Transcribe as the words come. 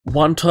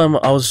One time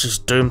I was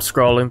just doom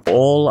scrolling.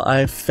 All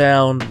I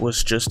found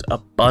was just a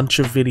bunch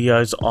of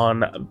videos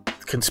on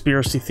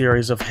conspiracy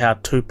theories of how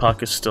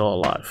Tupac is still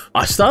alive.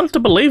 I started to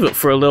believe it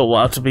for a little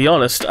while, to be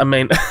honest. I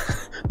mean,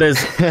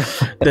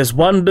 there's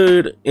one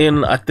dude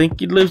in, I think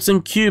he lives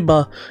in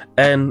Cuba,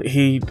 and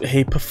he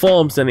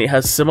performs and he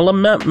has similar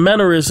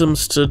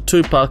mannerisms to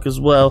Tupac as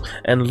well,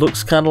 and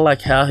looks kind of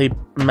like how he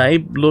may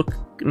look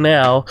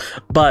now,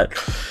 but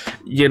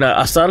you know,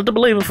 I started to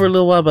believe it for a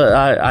little while, but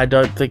I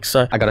don't think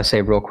so. I gotta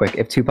say real quick,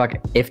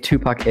 if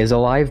Tupac is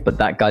alive, but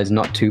that guy's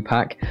not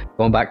Tupac,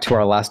 going back to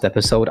our last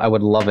episode, I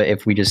would love it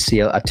if we just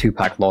see a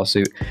Tupac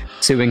lawsuit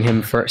suing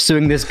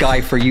this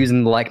guy for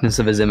using the likeness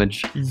of his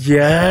image.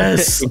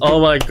 Yes. Oh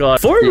my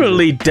god.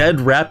 Formerly dead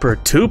rapper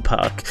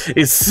Tupac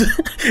is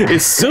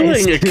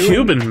suing a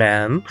Cuban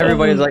man.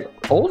 Everybody's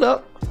like, hold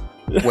up,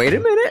 wait a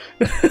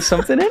minute,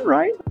 something ain't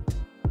right.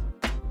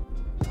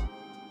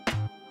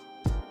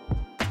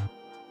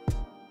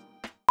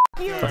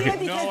 You did because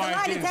the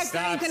lie detector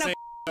ain't gonna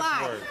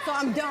lie, so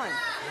I'm done.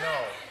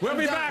 No. We'll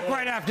be back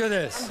right after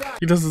this.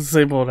 He doesn't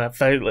say all that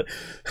faintly.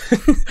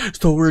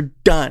 So we're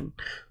done.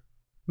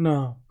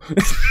 No.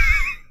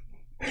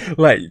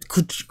 Like,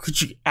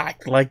 could you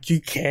act like you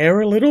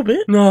care a little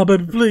bit? No,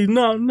 baby, please.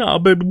 No,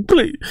 baby,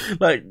 please.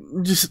 Like,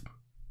 just,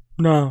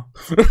 no.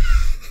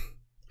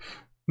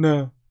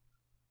 No.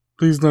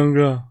 Please don't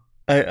go.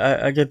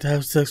 I get to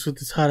have sex with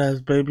this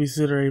hot-ass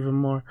babysitter even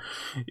more,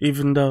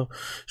 even though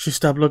she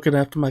stopped looking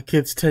after my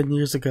kids 10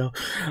 years ago.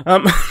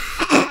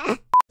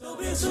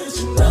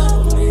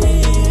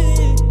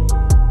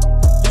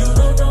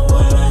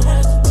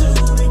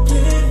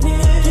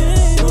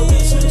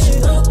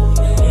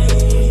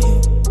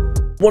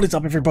 What is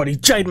up, everybody?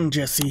 Jayden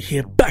Jesse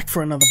here, back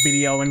for another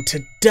video, and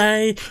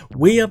today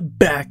we are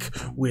back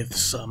with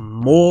some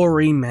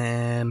Maury,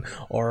 man.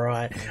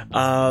 Alright,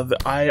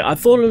 I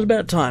thought it was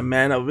about time,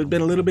 man. It's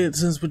been a little bit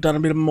since we've done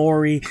a bit of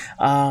Maury,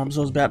 so it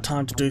was about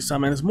time to do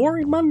something. And it's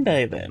Maury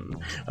Monday then.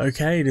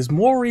 Okay, it is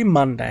Maury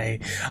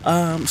Monday.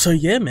 So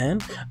yeah,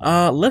 man,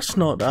 let's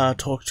not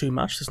talk too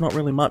much. There's not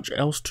really much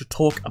else to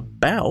talk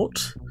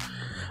about.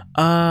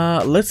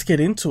 Let's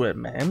get into it,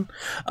 man.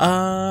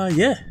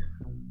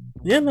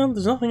 Yeah, man,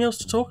 there's nothing else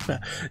to talk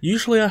about.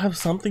 Usually I have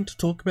something to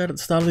talk about at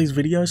the start of these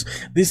videos.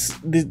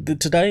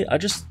 Today, I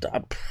just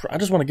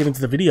want to get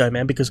into the video,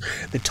 man, because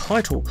the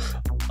title...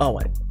 Oh,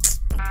 wait.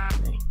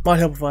 Might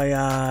help if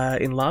I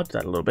enlarge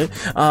that a little bit.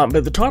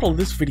 But the title of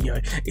this video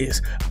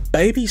is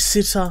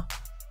Babysitter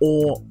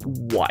or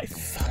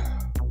Wife.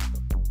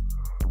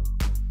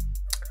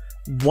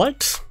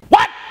 What?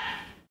 What?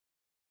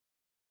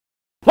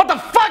 What the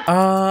fuck?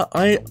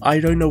 I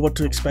don't know what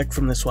to expect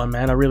from this one,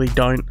 man. I really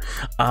don't.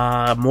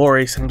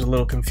 Maury seems a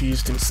little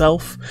confused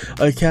himself.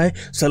 Okay,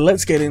 so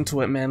let's get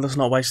into it, man. Let's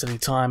not waste any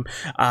time.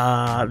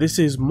 This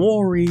is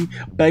Maury,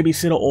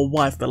 Babysitter or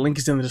Wife. The link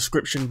is in the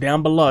description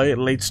down below. It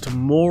leads to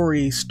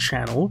Maury's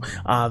channel,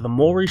 the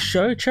Maury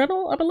Show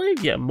channel, I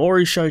believe. Yeah,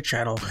 Maury Show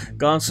channel.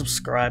 Go and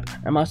subscribe.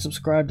 Am I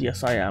subscribed?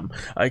 Yes, I am.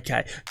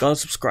 Okay, go and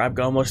subscribe.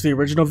 Go and watch the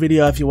original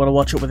video if you want to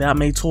watch it without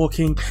me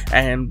talking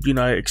and, you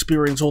know,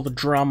 experience all the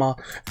drama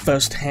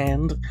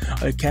firsthand.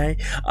 Okay,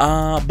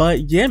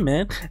 but yeah,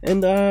 man,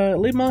 and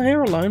leave my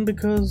hair alone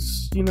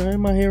because, you know,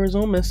 my hair is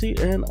all messy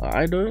and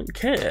I don't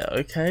care.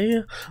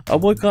 Okay, I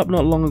woke up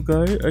not long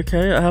ago.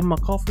 Okay, I have my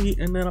coffee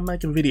and then I'm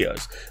making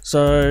videos,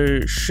 so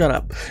shut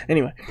up.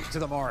 Anyway, to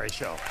the Maury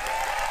Show.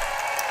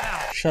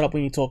 Shut up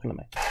when you're talking to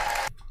me.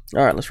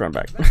 All right, let's run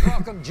back. Let's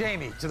welcome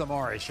Jamie to the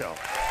Maury Show.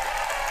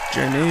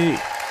 Jamie.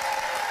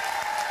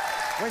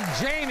 When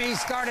Jamie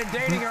started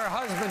dating her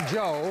husband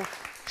Joe,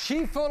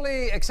 she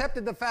fully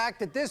accepted the fact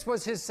that this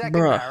was his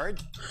second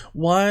marriage.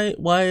 Why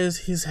is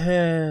his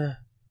hair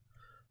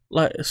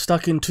like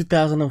stuck in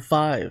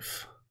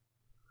 2005?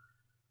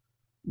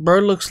 Bro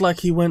looks like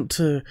he went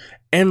to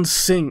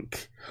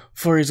NSYNC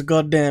for his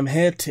goddamn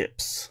hair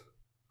tips.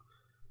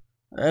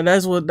 And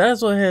that's what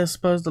hair's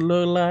supposed to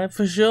look like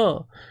for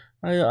sure.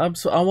 I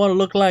want to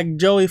look like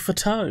Joey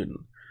Fatone.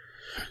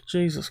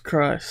 Jesus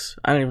Christ.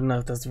 I don't even know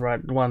if that's the right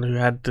one who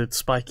had the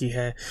spiky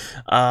hair.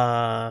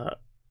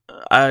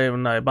 I don't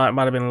even know. It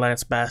might have been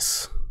Lance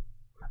Bass.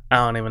 I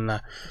don't even know.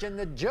 And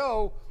that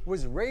Joe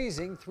was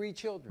raising 3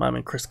 children. Might have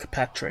been Chris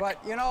Kirkpatrick.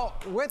 But you know,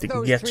 with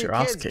those 3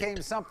 kids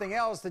came something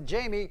else that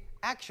Jamie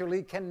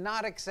actually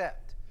cannot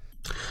accept.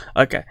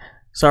 Okay,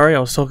 sorry, I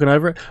was talking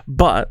over it.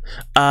 But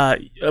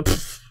wait,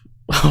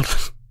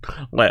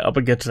 I'm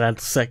gonna get to that in a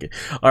second.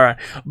 All right,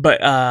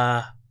 but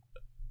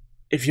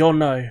if y'all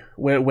know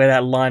where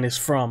that line is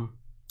from,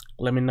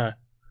 let me know.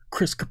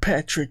 Chris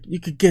Kirkpatrick, you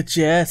could get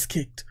your ass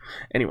kicked.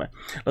 Anyway,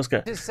 let's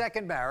go. His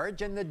second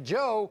marriage, and that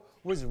Joe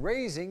was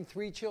raising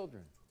 3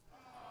 children.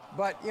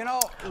 But you know,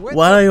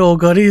 why they all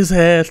got his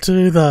hair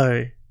too,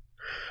 though?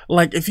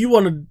 Like, if you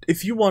wanna,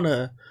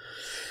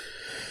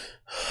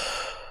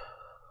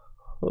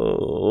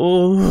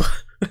 oh,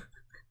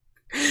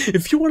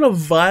 if you wanna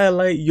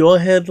violate your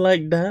head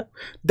like that,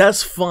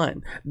 that's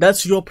fine.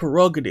 That's your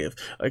prerogative,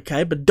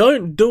 okay? But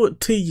don't do it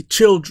to your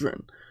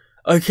children.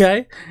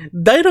 Okay?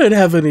 They don't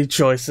have any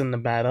choice in the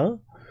matter.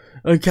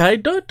 Okay,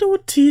 don't do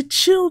it to your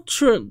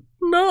children.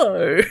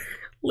 No.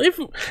 Leave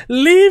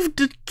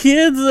the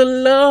kids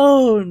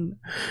alone.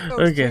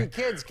 Those Okay. 3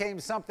 kids came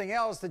something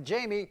else that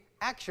Jamie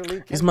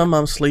actually Is my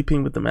mum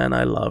sleeping with the man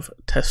I love?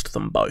 Test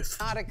them both.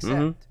 cannot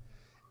accept.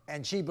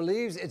 And she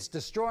believes it's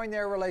destroying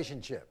their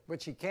relationship.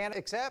 But she can't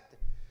accept?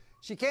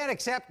 She can't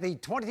accept the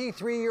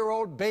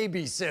 23-year-old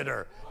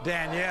babysitter,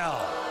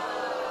 Danielle.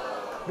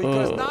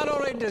 Because not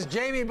only does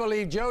Jamie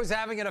believe Joe's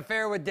having an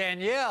affair with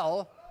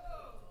Danielle,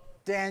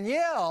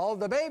 Danielle,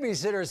 the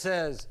babysitter,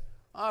 says,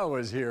 I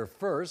was here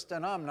first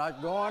and I'm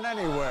not going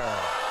anywhere.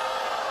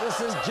 This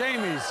is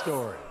Jamie's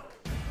story.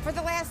 For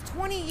the last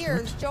 20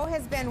 years, Joe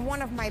has been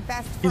one of my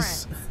best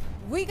friends.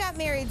 We got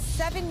married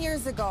 7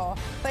 years ago,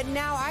 but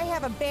now I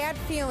have a bad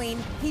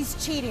feeling he's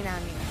cheating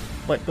on me.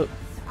 Wait, but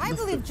I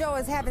believe Joe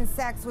is having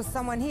sex with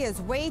someone he is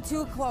way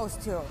too close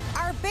to.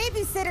 Our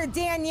babysitter,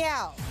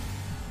 Danielle.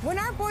 When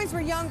our boys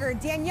were younger,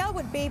 Danielle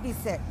would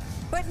babysit,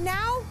 but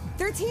now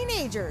they're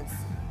teenagers.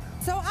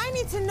 So I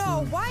need to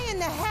know why in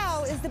the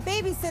hell is the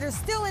babysitter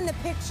still in the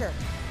picture?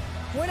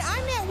 When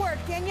I'm at work,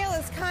 Danielle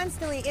is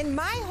constantly in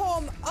my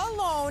home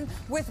alone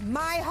with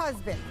my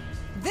husband.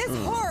 This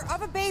whore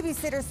of a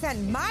babysitter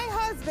sent my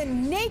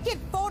husband naked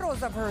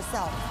photos of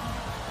herself.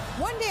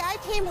 One day I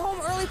came home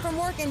early from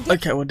work and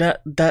okay, well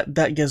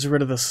that gets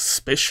rid of the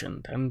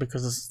suspicion, and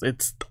because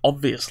it's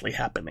obviously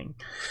happening.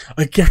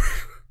 Okay.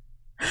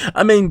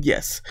 I mean,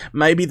 yes,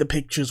 maybe the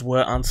pictures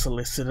were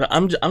unsolicited.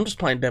 I'm just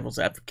playing devil's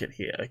advocate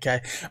here, okay?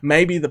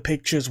 Maybe the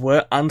pictures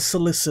were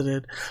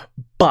unsolicited,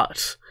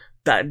 but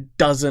that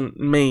doesn't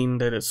mean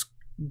that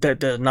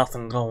there's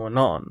nothing going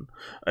on,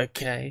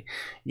 okay?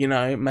 You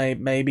know,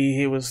 maybe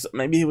he was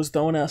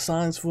throwing out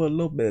signs for a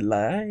little bit,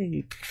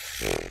 like,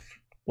 hey,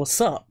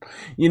 what's up?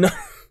 You know,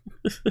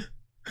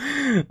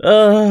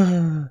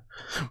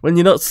 when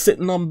you're not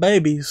sitting on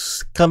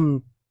babies,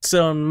 come sit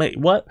on me.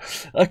 What?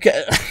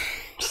 Okay.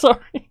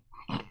 Sorry.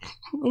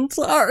 I'm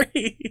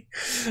sorry.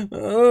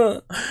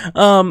 But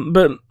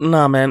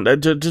nah, man,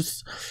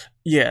 just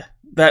yeah,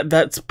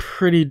 that's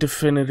pretty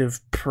definitive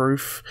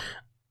proof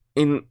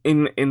in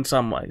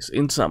some ways.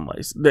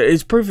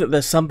 It's proof that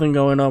there's something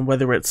going on,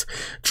 whether it's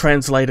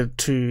translated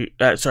to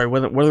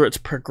whether it's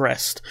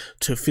progressed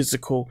to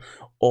physical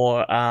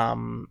or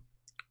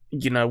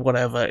you know,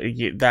 whatever.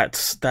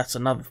 That's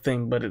another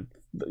thing, but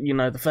you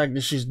know, the fact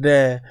that she's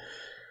there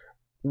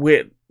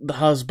with the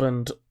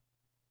husband,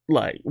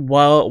 like,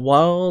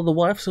 while the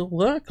wife's at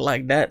work,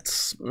 like,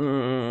 that's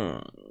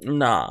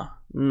nah.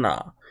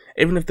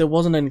 Even if there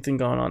wasn't anything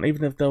going on,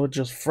 even if they were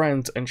just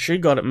friends and she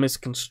got it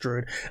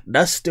misconstrued,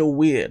 that's still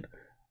weird.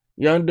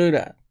 You don't do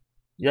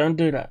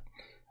that.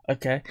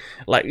 Okay?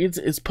 Like,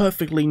 it's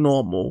perfectly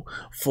normal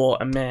for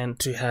a man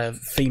to have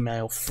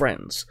female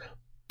friends,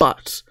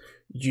 but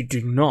you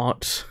do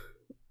not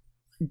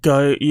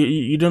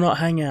you do not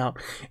hang out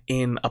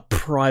in a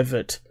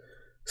private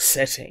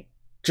setting.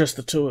 Just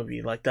the two of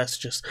you. Like, that's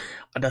just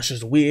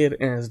weird,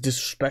 and it's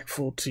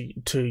disrespectful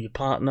to your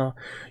partner.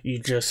 You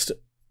just,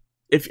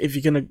 if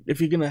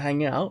you're gonna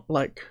hang out,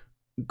 like,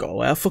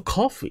 go out for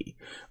coffee,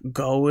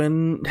 go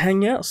and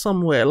hang out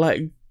somewhere,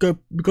 like,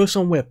 go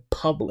somewhere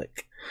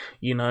public,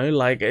 you know,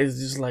 like, it's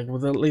just like,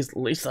 well, at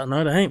least I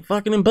know they ain't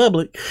fucking in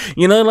public,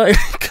 you know, like,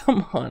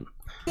 come on.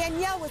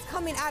 Danielle was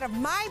coming out of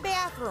my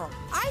bathroom.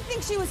 I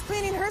think she was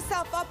cleaning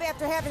herself up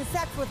after having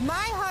sex with my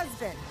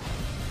husband.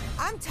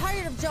 I'm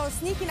tired of Joe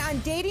sneaking on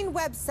dating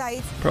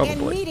websites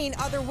and meeting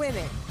other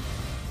women.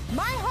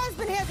 My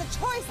husband has a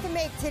choice to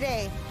make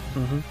today.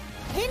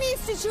 He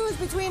needs to choose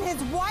between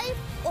his wife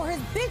or his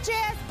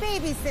bitch-ass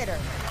babysitter.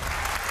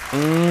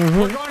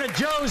 We're going to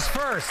Joe's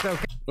first,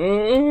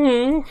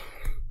 okay?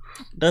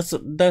 That's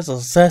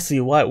a sassy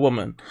white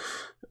woman.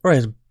 Or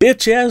his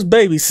bitch-ass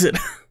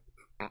babysitter.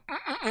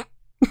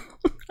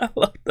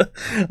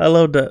 I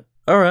love that.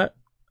 All right.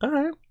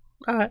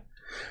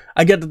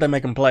 I get that they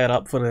make him play it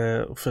up for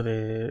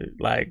the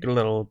like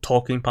little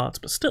talking parts,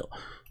 but still,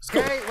 it's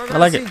cool. Okay, we're I gonna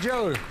like see it.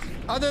 Joe.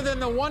 Other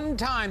than the one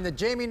time that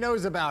Jamie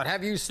knows about,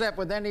 have you slept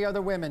with any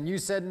other women? You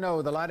said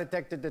no. The lie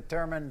detector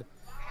determined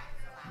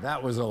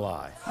that was a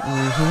lie.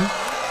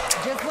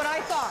 Just what I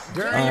thought.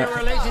 During your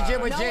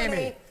relationship with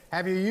Jamie,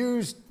 have you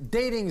used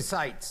dating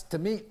sites to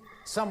meet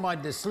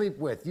someone to sleep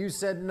with? You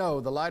said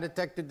no. The lie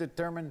detector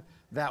determined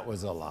that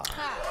was a lie.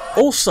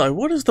 Also,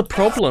 what is the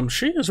problem?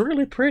 She is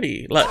really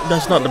pretty. Like,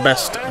 that's not the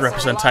best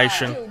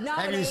representation.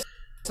 Have you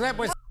slept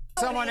with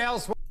someone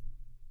else?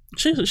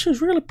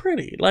 She's really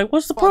pretty. Like,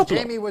 what's the problem?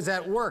 Jamie was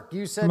at work.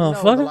 You said no.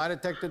 The lie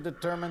detector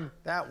determined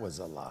that was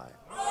a lie.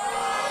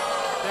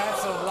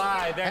 That's a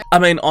lie. I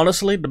mean,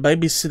 honestly, the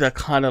babysitter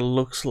kind of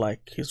looks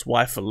like his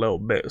wife a little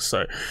bit.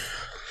 So,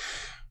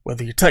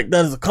 whether you take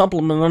that as a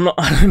compliment or not,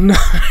 I don't know.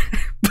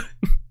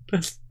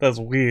 That's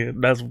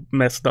weird. That's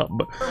messed up.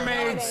 But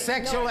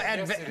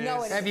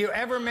have you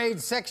ever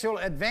made sexual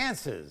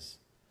advances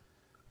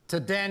to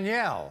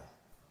Danielle?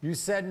 You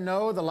said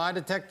no. The lie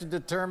detector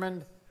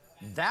determined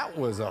that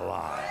was a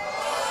lie.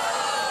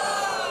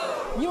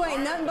 You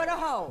ain't nothing but a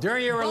hoe.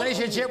 During your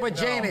relationship with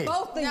Jamie.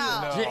 Both of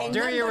you.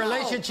 During your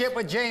relationship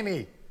with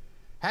Jamie,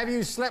 Have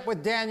you slept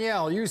with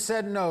Danielle? You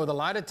said no. The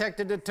lie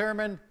detector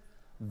determined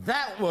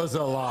that was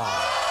a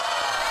lie.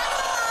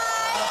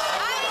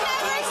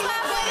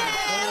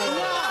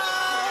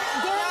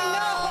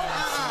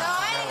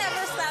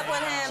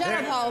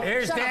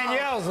 Here's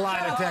Danielle's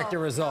lie detector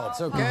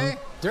results, okay?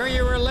 During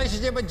your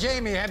relationship with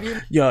Jamie, have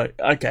you... Yo,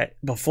 okay,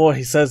 before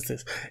he says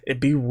this, it'd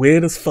be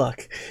weird as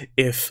fuck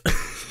if...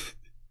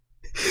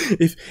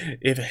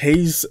 if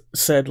he's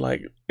said,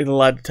 like, in the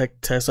lie detector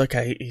test,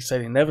 okay, he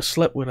said he never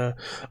slept with her,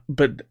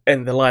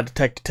 and the lie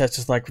detector test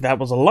is like, that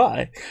was a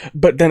lie.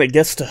 But then it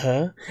gets to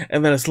her,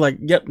 and then it's like,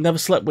 yep, never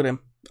slept with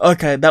him.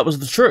 Okay, that was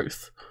the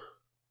truth.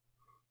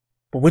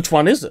 But which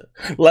one is it?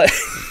 Like...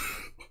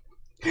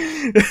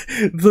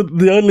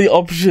 the only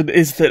option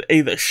is that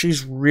either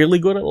she's really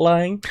good at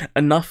lying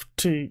enough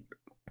to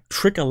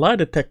trick a lie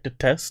detector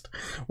test,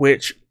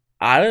 which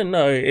I don't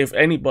know if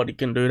anybody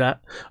can do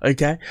that,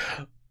 okay?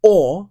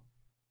 Or,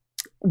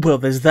 well,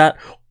 there's that,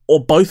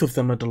 or both of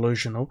them are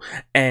delusional,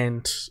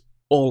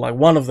 or like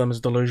one of them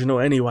is delusional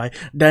anyway.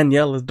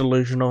 Danielle is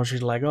delusional, and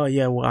she's like, oh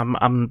yeah, well,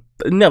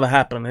 it never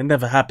happened,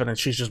 and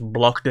she's just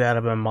blocked it out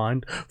of her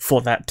mind for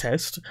that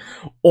test.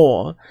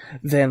 Or,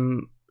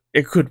 then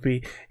it could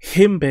be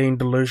him being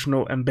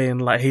delusional and being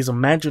like, he's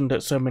imagined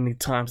it so many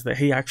times that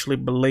he actually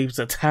believes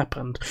it's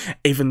happened,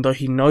 even though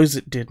he knows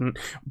it didn't.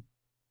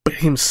 But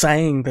him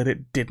saying that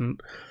it didn't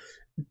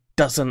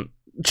doesn't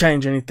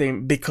change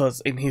anything,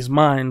 because in his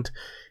mind,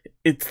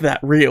 it's that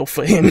real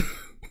for him.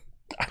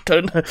 I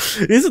don't know.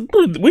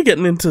 We're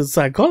getting into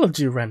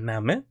psychology right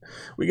now, man.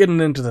 We're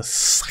getting into the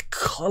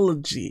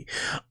psychology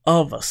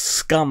of a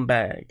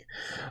scumbag.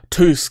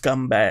 Two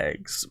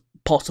scumbags.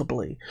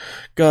 Possibly.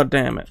 God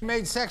damn it.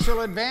 Made sexual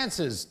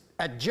advances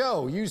at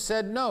Joe. You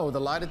said no. The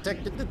lie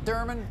detector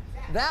determined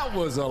that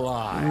was a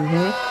lie.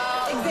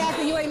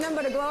 Exactly. You ain't nothing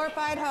but a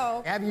glorified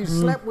hoe. Have you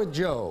slept with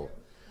Joe?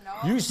 No.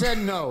 You said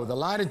no. The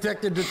lie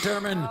detector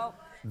determined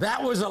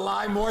that was a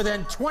lie more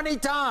than 20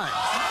 times.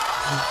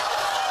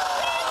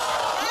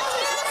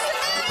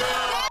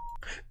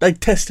 They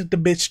tested the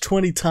bitch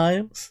 20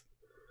 times?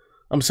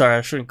 I'm sorry,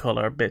 I shouldn't call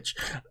her a bitch.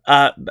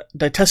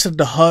 They tested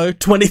the hoe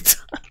 20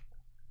 times.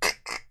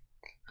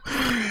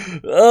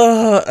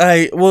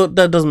 Well,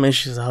 that doesn't mean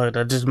she's a hoe.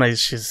 That just means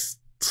she's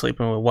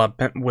sleeping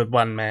with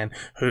one man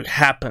who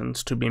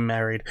happens to be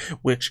married,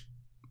 which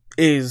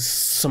is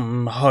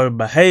some hoe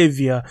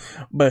behavior.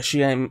 But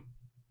she ain't.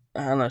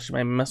 I don't know. She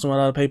may be messing with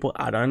other people.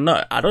 I don't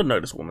know. I don't know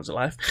this woman's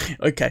life.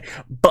 Okay,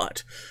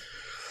 but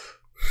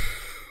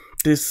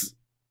this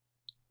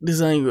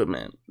ain't good,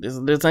 man.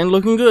 This ain't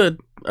looking good.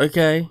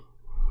 Okay,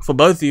 for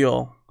both of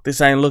y'all, this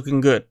ain't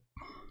looking good.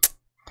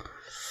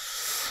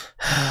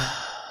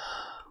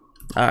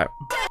 Alright.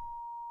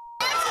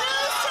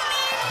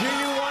 Do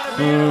you want to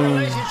be in a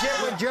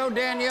relationship with Joe?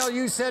 Danielle,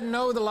 you said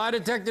no. The lie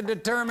detector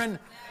determined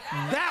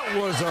that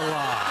was a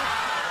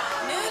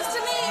lie. News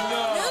to me,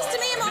 Maury.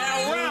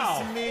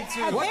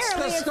 What's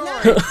the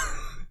story?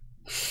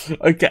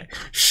 Okay,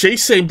 she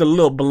seemed a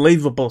little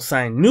believable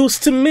saying, news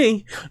to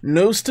me.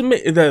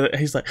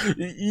 He's like,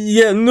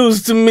 yeah,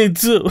 news to me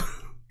too.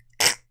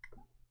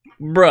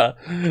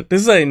 Bruh,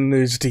 this ain't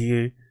news to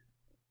you.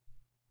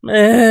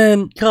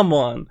 Man, come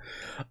on.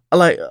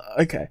 Like,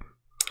 okay.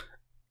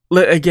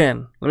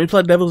 Again, let me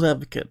play devil's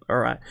advocate,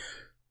 alright.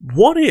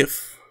 What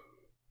if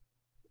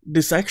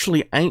this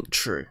actually ain't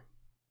true?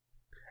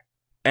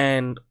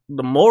 And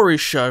the Maury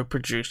show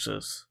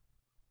producers,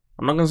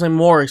 I'm not gonna say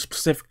Maury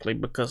specifically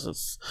because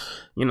it's,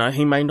 you know,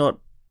 he may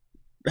not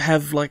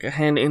have like a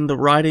hand in the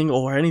writing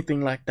or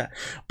anything like that.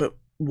 But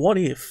what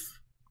if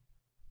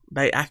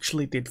they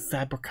actually did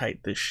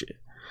fabricate this shit?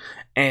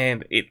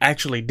 And it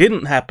actually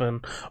didn't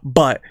happen,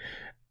 but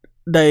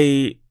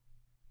they,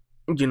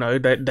 you know,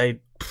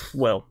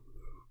 well,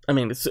 I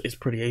mean, it's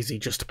pretty easy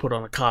just to put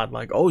on a card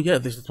like, oh yeah,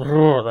 that was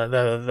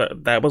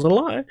a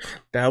lie.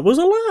 That was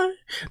a lie.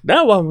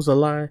 That one was a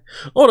lie.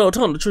 Oh, they were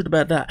telling the truth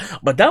about that,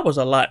 but that was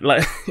a lie.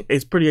 Like,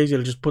 it's pretty easy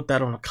to just put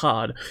that on a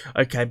card,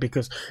 okay?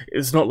 Because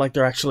it's not like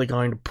they're actually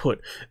going to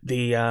put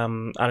the I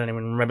don't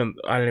even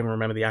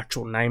remember the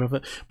actual name of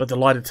it, but the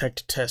lie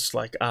detector test,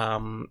 like I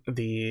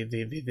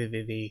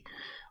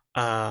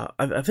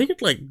think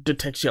it like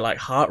detects your like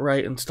heart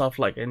rate and stuff,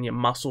 like, and your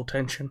muscle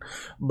tension,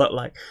 but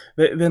like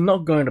they're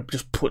not going to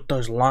just put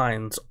those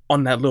lines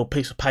on that little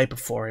piece of paper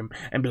for him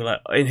and be like,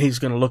 and he's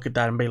going to look at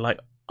that and be like,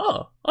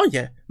 oh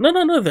yeah,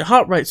 no, the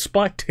heart rate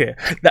spiked here.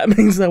 That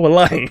means they were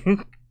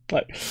lying.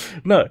 Like,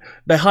 no,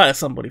 they hire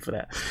somebody for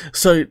that.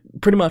 So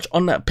pretty much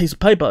on that piece of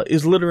paper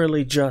is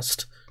literally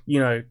just, you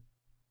know,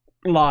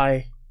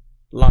 lie.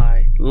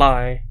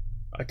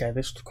 Okay,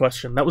 this is the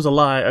question. That was a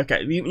lie.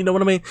 Okay, you know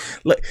what I mean?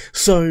 Like,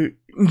 so,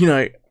 you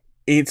know,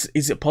 is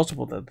it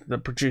possible that the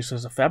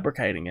producers are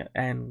fabricating it?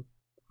 And,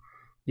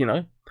 you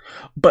know,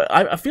 but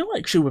I feel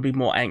like she would be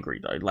more angry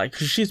though. Like,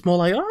 she's more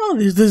like, oh,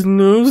 this is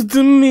news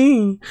to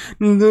me.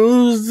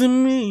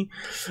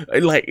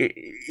 Like,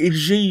 if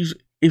she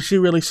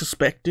really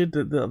suspected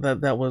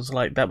that was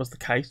the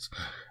case,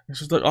 and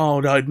she's like, oh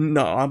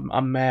no,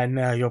 I'm mad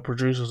now. Your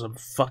producers are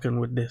fucking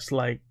with this.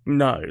 Like,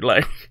 no,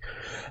 like,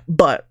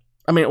 but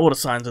I mean, all the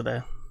signs are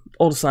there.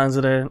 All the signs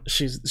are there.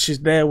 She's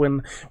there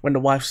when the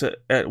wife's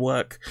at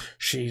work.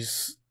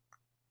 She's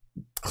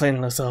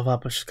cleaning herself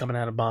up as she's coming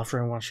out of the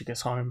bathroom when she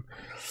gets home.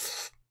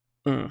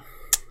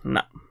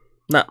 Nah.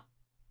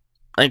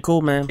 Ain't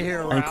cool, man.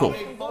 Ain't cool.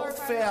 They both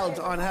failed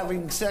on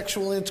having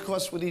sexual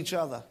intercourse with each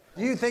other.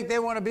 Do you think they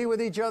want to be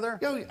with each other?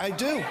 Yo, I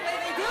do.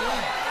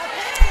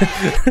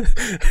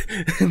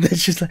 And then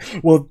she's like,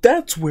 well,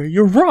 that's where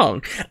you're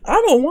wrong.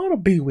 I don't want to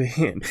be with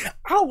him.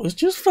 I was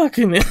just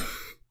fucking him.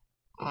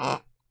 Hey,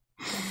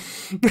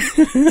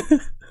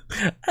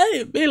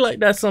 it be like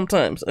that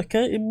sometimes,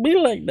 okay? It be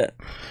like that.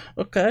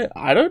 Okay,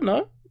 I don't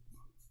know.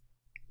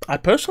 I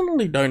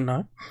personally don't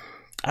know.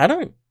 I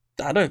don't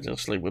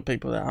just sleep with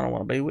people that I don't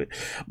want to be with.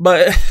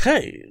 But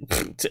hey,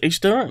 to each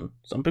their own.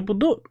 Some people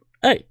do it.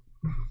 Hey.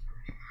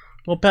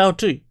 Well, power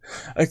too.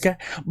 Okay.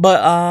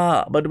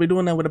 But to be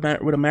doing that with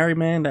a married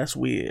man, that's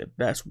weird.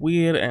 That's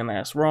weird and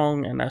that's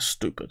wrong and that's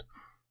stupid.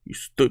 You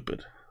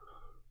stupid.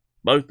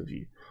 Both of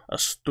you are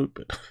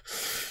stupid.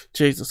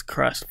 Jesus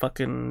Christ,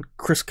 fucking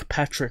Chris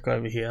Patrick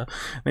over here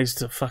needs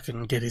to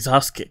fucking get his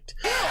ass kicked.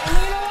 And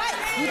you know what?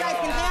 You guys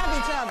can have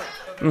each other.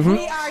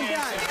 We are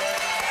done.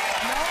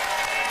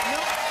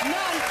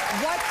 None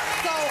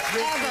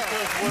whatsoever.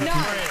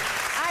 None.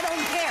 I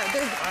don't care.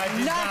 There's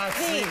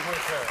nothing.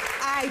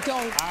 I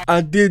don't.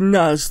 I did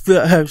not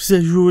have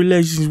sexual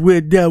relations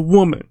with that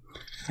woman.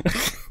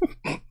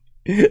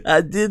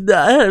 I did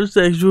not have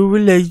sexual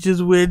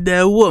relations with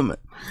that woman.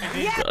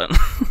 Yeah.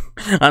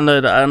 I know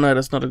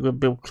that's not a good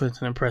Bill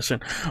Clinton impression,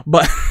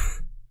 but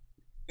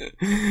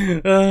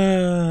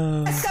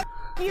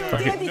You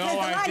did because the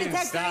lie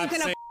detector ain't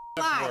gonna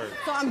lie.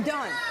 So I'm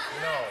done.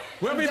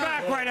 We'll be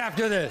back right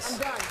after this.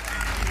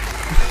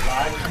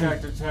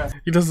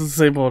 he doesn't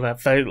say more than that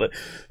faintly.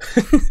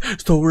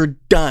 So we're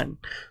done.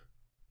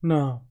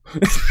 No.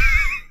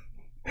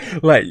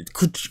 Like,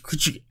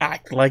 could you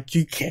act like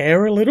you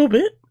care a little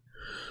bit?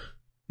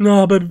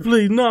 No, baby,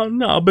 please.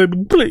 No,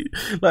 baby, please.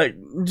 Like,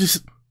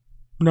 just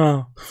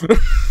no.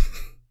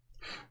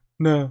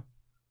 No.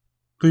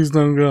 Please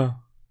don't go.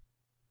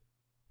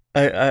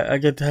 I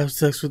get to have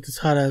sex with this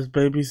hot ass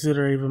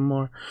babysitter even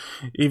more,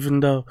 even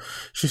though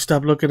she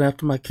stopped looking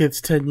after my kids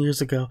 10 years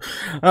ago.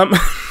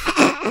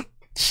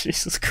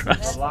 Jesus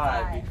Christ.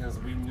 Alive because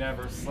we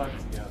never slept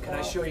together. Can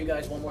I show you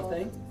guys one more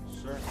thing?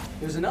 Sure.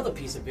 There's another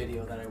piece of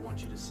video that I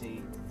want you to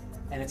see,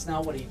 and it's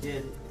not what he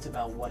did, it's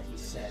about what he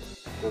said.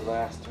 The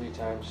last 3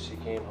 times she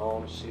came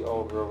home,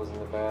 old girl was in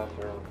the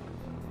bathroom.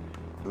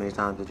 How many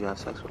times did you have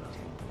sex with her?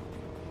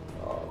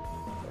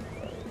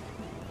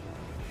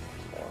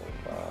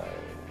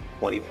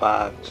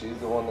 25. She's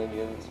the one that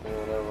gives me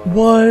whatever.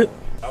 What?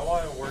 I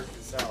want to work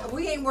this out.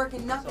 We ain't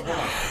working nothing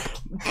out.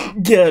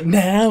 Yeah,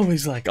 now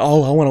he's like,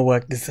 oh, I want to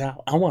work this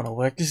out. I want to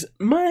work this.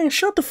 Man,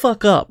 shut the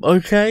fuck up,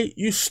 okay?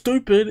 You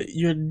stupid,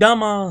 you're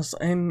dumbass,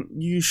 and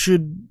you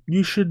should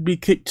be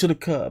kicked to the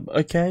curb,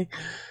 okay?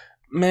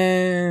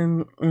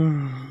 Man,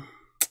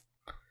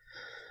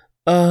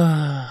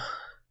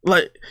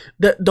 like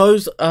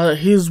those are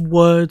his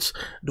words,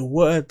 the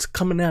words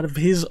coming out of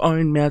his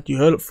own mouth. You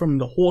heard it from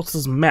the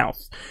horse's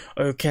mouth,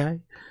 okay?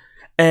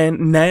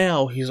 And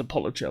now he's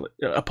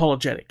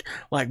apologetic.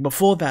 Like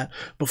before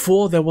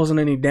there wasn't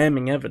any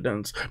damning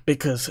evidence,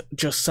 because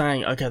just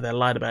saying, okay, they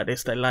lied about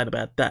this, they lied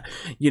about that.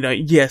 You know,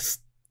 yes,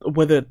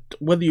 whether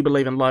you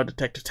believe in lie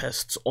detector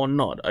tests or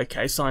not,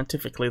 okay,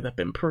 scientifically they've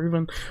been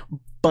proven,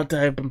 but they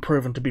have been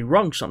proven to be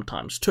wrong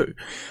sometimes too.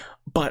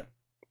 But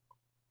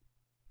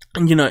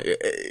you know,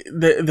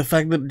 the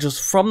fact that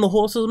just from the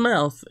horse's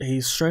mouth,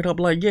 he's straight up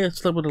like, yeah,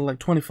 slept with her like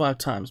 25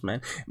 times,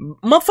 man.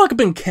 Motherfucker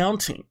been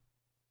counting.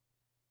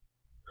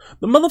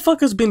 The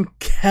motherfucker's been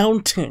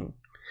counting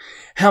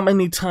how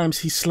many times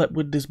he slept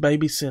with this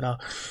babysitter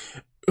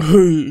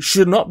who's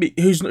not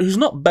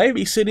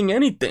babysitting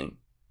anything.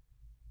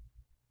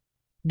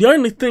 The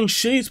only thing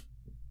she's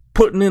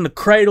putting in the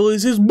cradle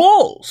is his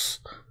balls.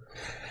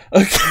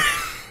 Okay.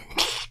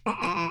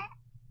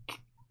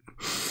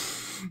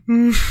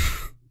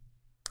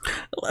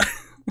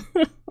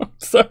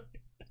 Sorry.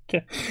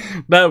 Okay.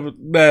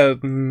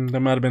 That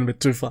might have been a bit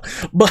too far.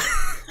 But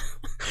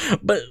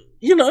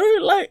you know,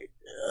 like,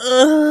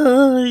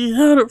 you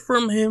heard it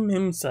from him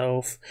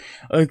himself.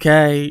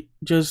 Okay,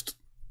 just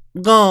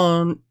go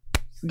on,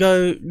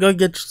 go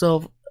get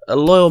yourself a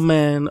loyal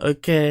man.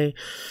 Okay,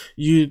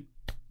 she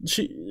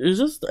is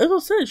just, as I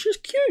said, she's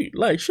cute.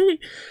 Like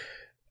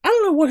I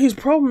don't know what his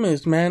problem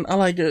is, man. I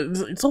like it.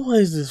 It's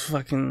always this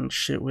fucking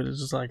shit where it's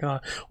just like, oh,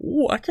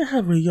 I can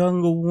have a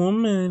younger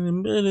woman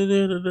and blah, blah,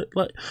 blah, blah.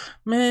 Like,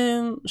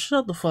 man,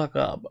 shut the fuck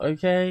up,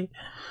 okay?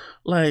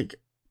 Like,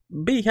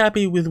 be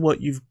happy with what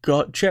you've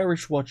got,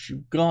 cherish what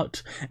you've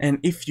got, and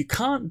if you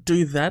can't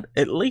do that,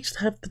 at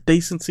least have the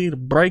decency to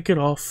break it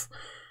off,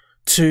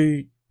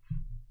 to,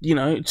 you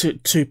know,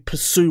 to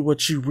pursue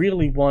what you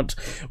really want.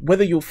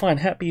 Whether you'll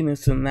find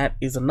happiness in that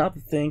is another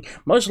thing.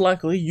 Most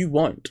likely you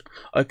won't,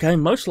 okay?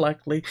 Most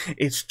likely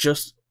it's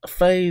just a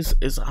phase,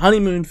 it's a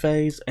honeymoon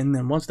phase, and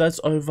then once that's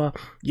over,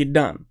 you're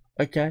done,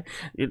 okay,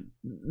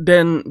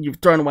 then you've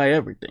thrown away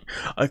everything,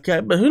 okay?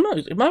 But who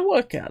knows? It might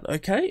work out,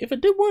 okay? If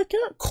it did work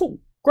out, cool,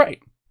 great.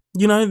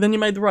 You know, then you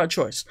made the right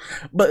choice.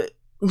 But,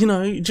 you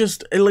know,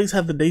 just at least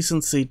have the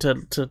decency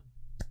to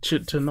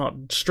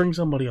not string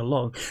somebody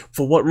along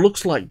for what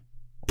looks like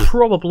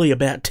probably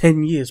about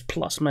 10 years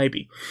plus,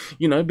 maybe.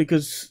 You know,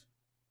 because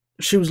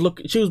she was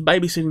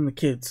babysitting the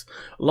kids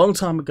a long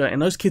time ago,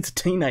 and those kids are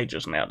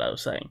teenagers now,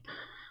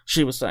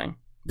 she was saying,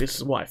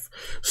 this wife.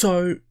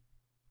 So,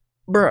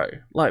 bro,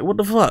 like, what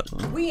the fuck?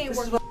 We ain't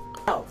working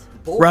out.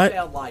 Both Right?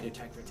 failed lie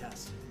detector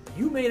tests.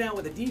 You made out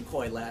with a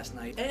decoy last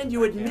night, and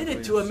you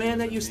admitted to a man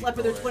that you slept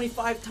with her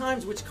 25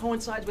 times, which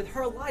coincides with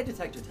her lie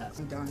detector test.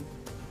 I'm done.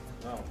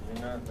 No,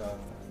 you're not done.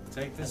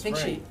 Take I this think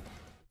ring.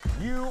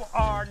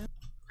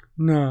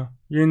 No,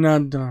 you're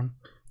not done.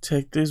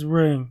 Take this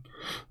ring.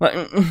 Like,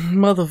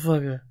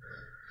 motherfucker.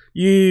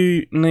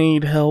 You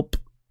need help,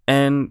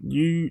 and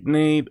you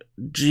need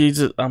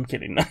Jesus. I'm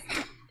kidding.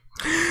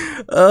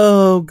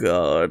 Oh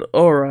god.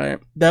 Alright.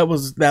 That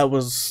was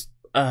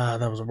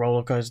a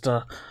roller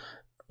coaster.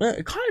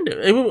 Kind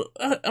of.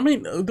 I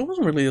mean, there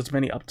wasn't really as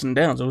many ups and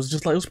downs. It was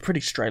just like, it was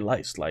pretty straight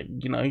laced. Like,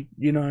 you know,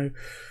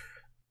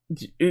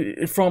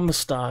 from the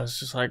start, it's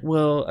just like,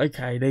 well,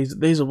 okay, this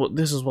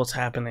is what's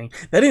happening.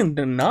 They didn't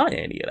deny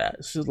any of that.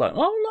 It's just like,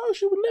 oh no,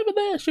 she was never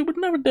there. She was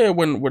never there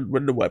when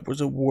the wife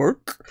was at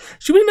work.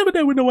 She was never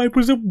there when the wife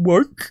was at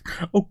work.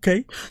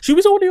 Okay, she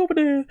was only over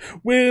there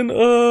when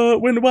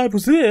the wife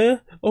was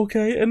there.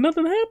 Okay, and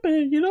nothing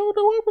happened. You know,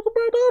 the wife was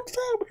around all the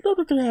time, but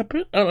nothing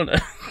happened. I don't know.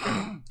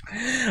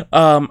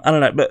 I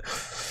don't know, but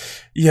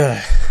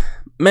yeah,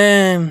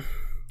 man,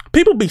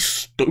 people be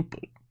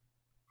stupid.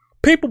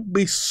 People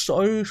be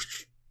so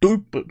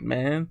stupid,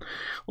 man.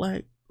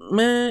 Like,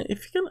 man,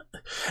 if you're gonna...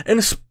 And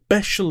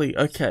especially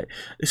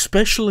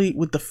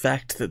with the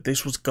fact that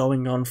this was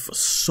going on for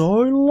so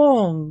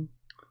long.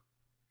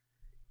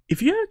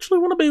 If you actually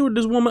want to be with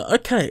this woman,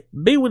 okay,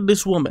 be with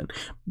this woman.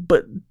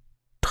 But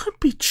don't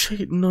be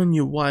cheating on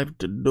your wife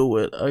to do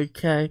it,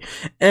 okay?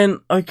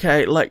 And,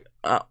 okay, like,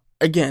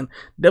 again,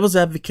 devil's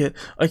advocate,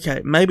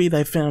 okay, maybe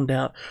they found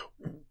out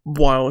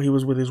while he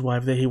was with his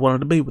wife that he wanted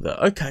to be with her.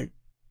 Okay.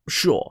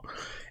 Sure,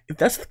 if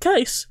that's the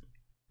case,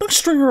 don't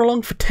string her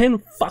along for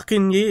 10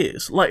 fucking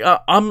years. Like,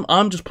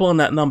 I'm just pulling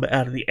that number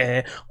out of the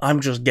air. I'm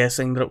just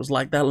guessing that it was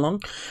like that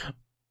long.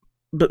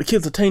 But the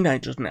kids are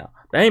teenagers now.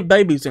 They ain't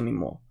babies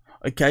anymore.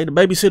 Okay, the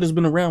babysitter's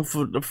been around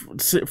from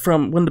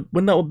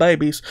when they were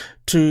babies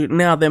to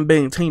now them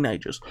being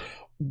teenagers.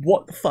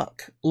 What the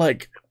fuck?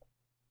 Like,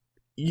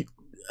 you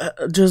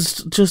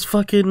just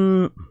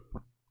fucking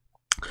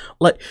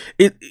like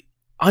it.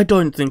 I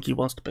don't think he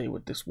wants to be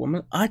with this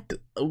woman.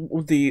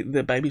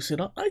 The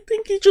babysitter. I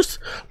think it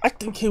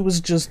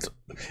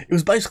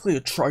was basically a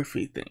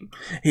trophy thing.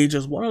 He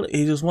just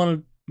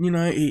wanted, you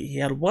know, he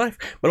had a wife,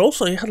 but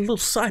also he had a little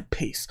side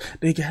piece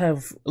that he could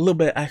have a little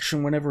bit of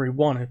action whenever he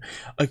wanted.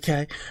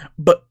 Okay,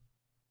 but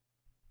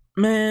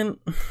man,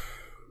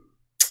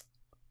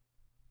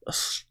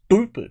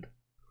 stupid,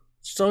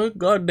 so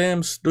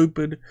goddamn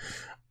stupid.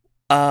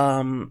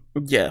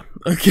 Yeah.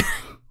 Okay.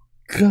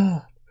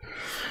 God.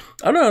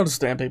 I don't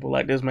understand people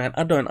like this, man.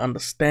 I don't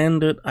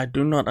understand it. I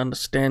do not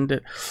understand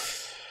it.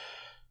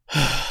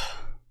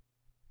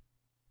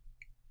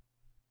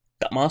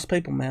 Dumbass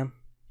people, man.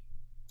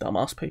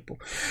 Dumbass people.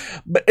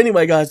 But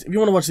anyway, guys, if you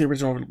want to watch the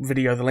original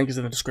video, the link is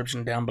in the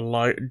description down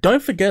below.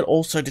 Don't forget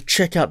also to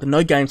check out the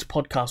No Games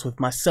podcast with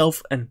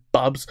myself and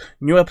Bubs.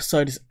 New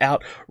episode is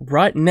out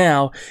right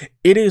now.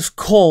 It is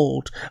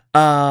called,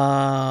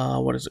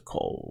 what is it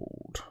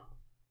called?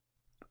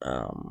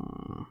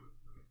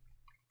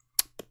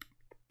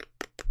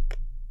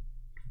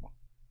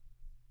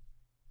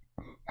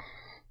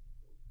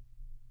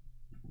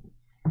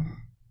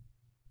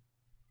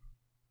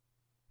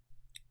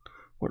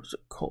 What is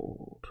it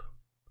called?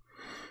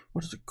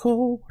 What is it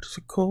called? What is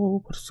it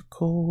called? What is it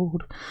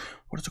called?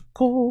 What is it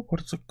called?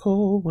 What is it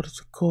called? What is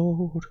it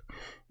called?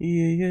 Yeah.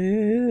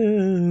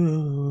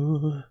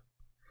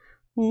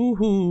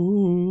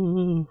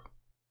 Ooh.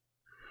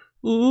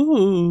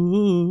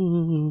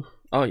 Ooh.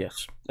 Oh,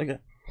 yes. Okay.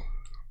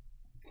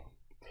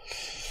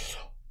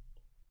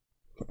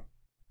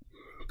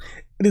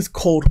 It is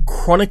called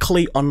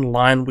Chronically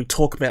Online. We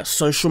talk about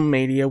social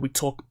media. We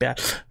talk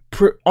about...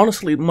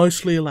 honestly,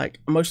 mostly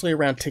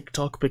around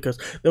TikTok, because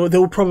there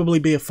will probably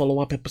be a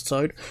follow-up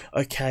episode,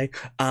 okay,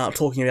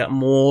 talking about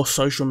more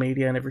social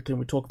media and everything.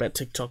 We talk about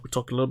TikTok, we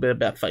talk a little bit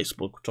about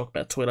Facebook, we talk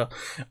about Twitter,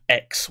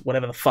 X,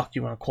 whatever the fuck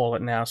you want to call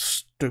it now,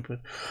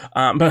 stupid,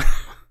 but...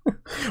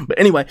 But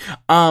anyway,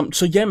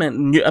 so yeah,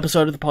 man, new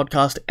episode of the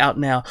podcast out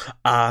now.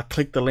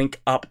 Click the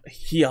link up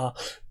here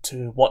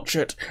to watch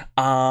it.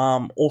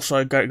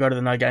 Also go to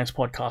the No Games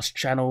Podcast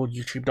channel,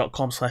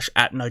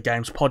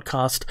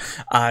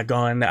 youtube.com/@NoGamesPodcast.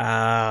 Go and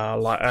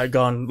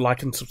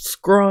like and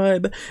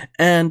subscribe,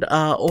 and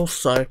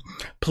also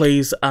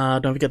please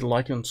don't forget to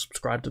like and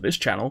subscribe to this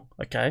channel.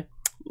 Okay,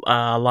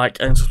 like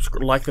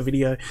the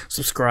video,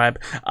 subscribe,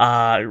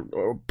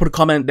 put a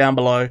comment down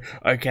below.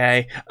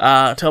 Okay,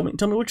 tell me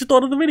what you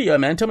thought of the video,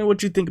 man. Tell me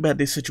what you think about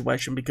this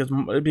situation, because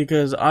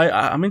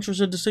I'm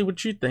interested to see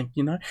what you think.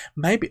 You know,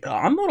 maybe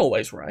I'm not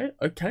always right.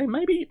 Okay,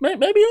 maybe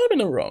I'm in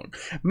the wrong.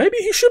 Maybe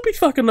he should be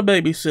fucking the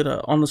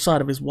babysitter on the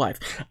side of his wife.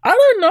 I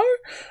don't know,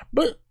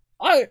 but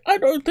I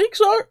don't think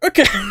so.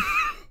 Okay.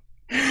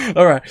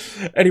 Alright,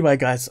 anyway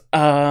guys,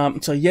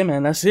 so yeah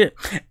man, that's it.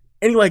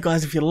 Anyway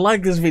guys, if you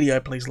like this video,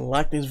 please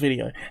like this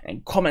video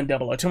and comment down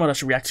below. Tell me what I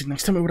should react to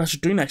next, tell me what I should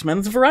do next, man.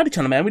 It's a variety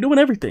channel, man. We're doing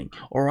everything.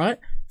 Alright?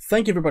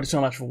 Thank you everybody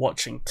so much for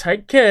watching.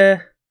 Take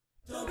care.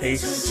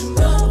 Peace.